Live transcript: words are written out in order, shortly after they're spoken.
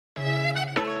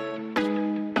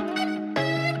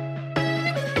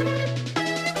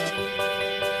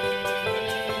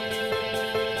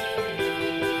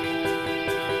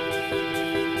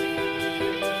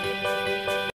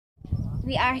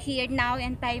are here now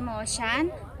in Shan.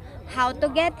 How to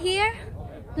get here?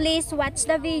 Please watch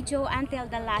the video until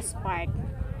the last part.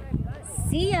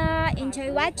 See ya!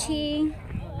 Enjoy watching!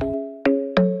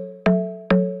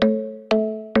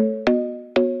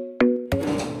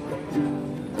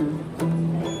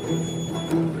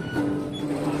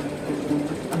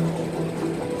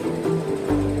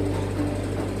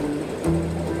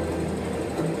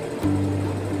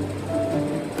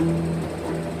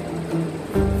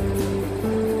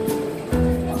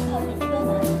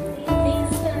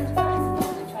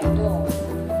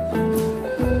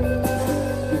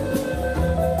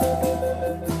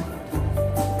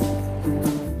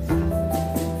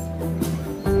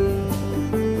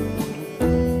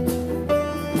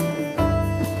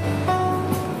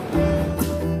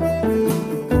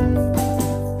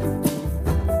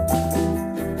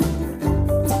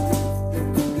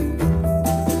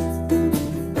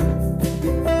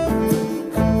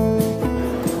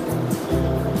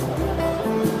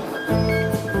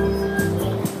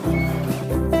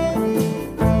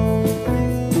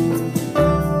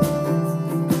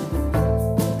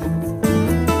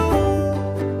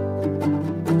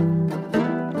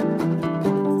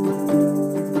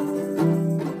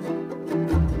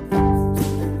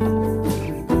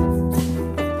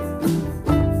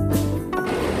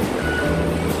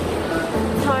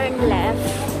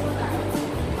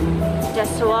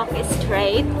 Just walk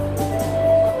straight.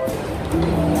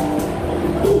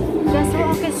 Just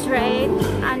walk straight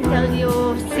until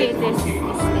you see these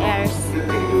stairs.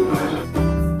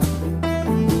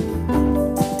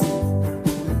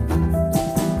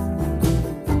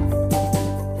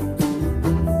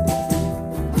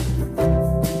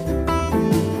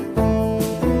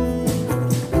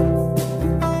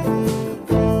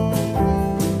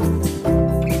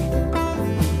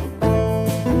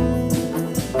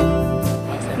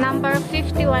 Number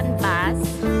 51 bus,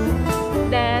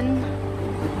 then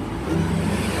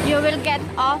you will get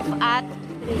off at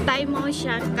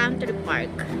Shan Country Park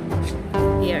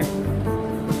here.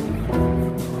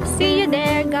 See you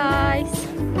there, guys.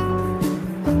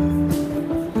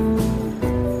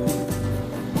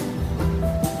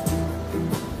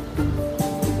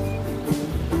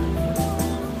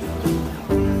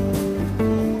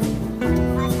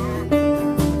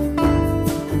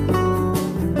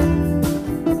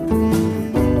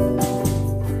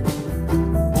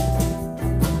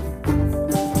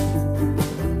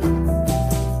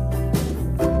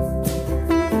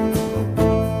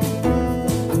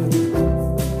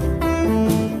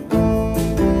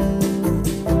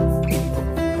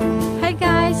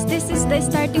 This is the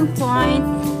starting point,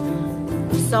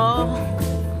 so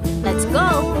let's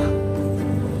go.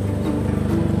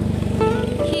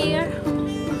 Here,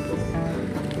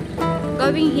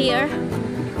 going here.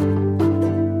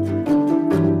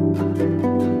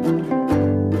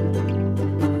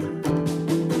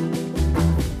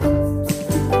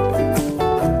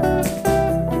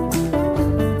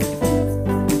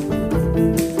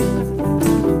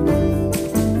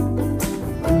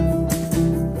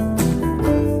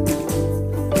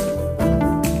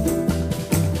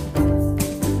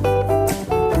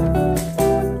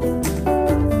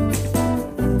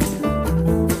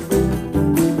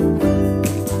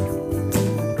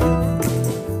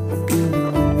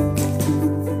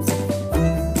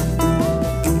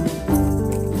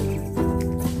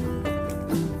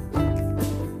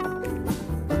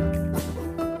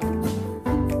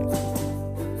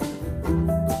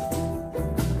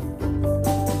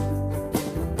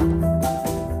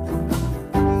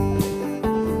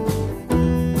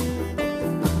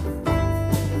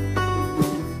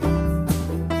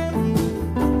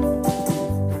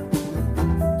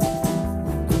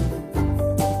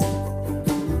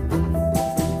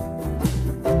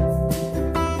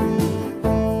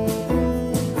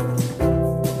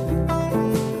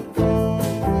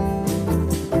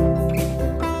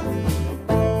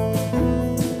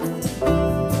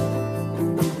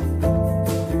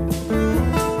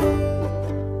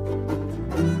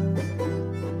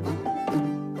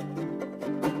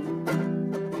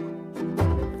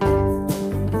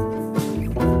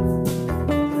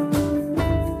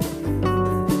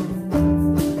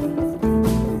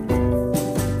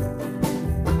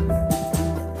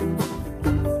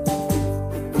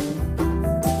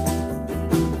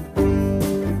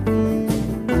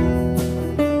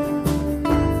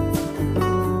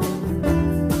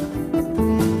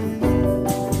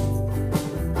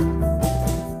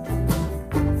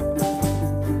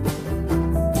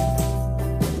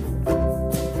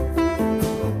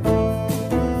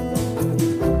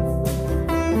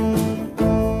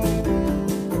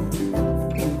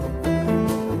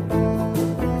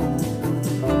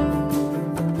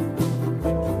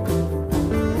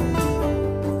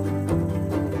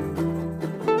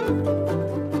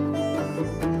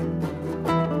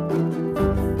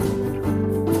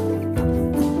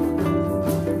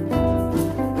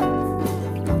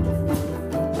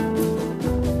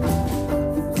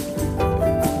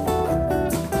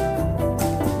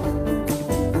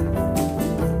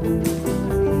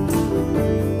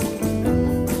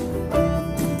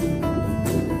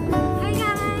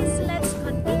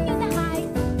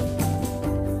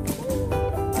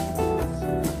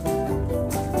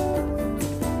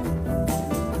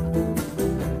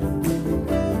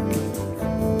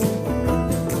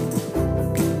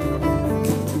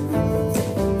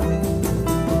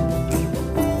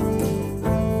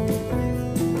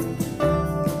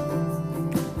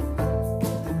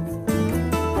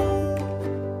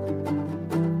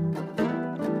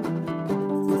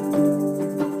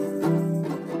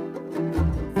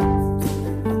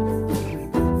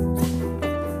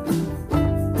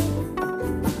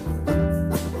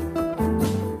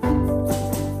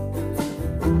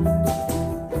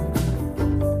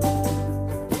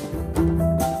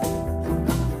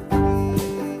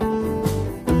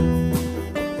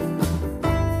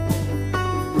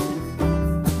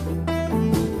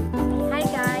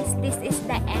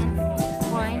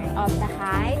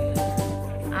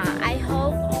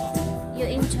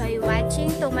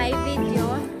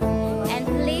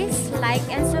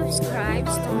 and subscribe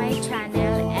to my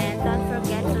channel, and don't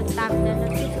forget to tap the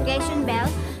notification bell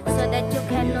so that you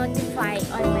can notify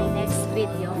on my next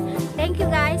video. Thank you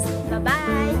guys. Bye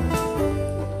bye.